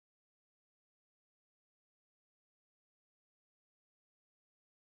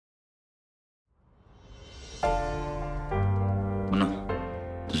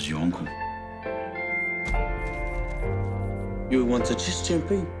You want to chess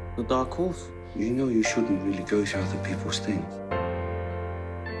champion, the dark horse. You know you shouldn't really go to other people's things.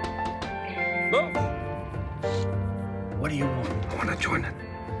 No. What do you want? I want to join it.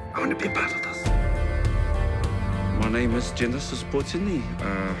 I want to be a part of this. My name is Genesis Potini.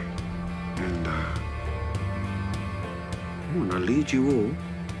 I want to lead you all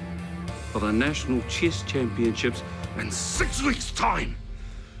for the National Chess Championships in 6 weeks' time.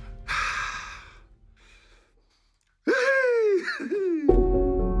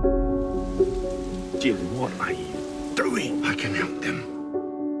 Jim, what are you doing? I can help them.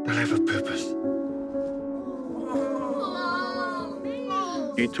 They'll have a purpose.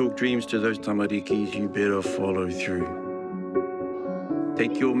 You talk dreams to those tamarikis, you better follow through.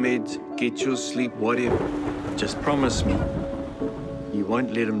 Take your meds, get your sleep, whatever. Just promise me you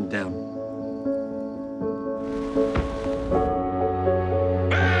won't let them down.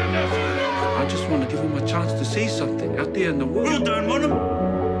 I just want to give them a chance to see something out there in the world. You don't want them?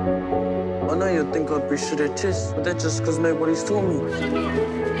 I know you think I'd be shit at chess, but that's just because nobody's taught me.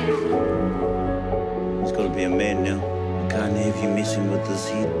 He's got to be a man now. I can't have you messing with this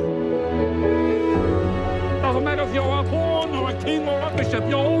head. Doesn't matter if you're a pawn or a king or a bishop,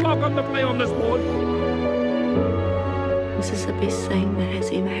 you're all welcome to play on this board. This is the best thing that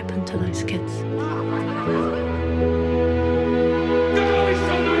has ever happened to those kids.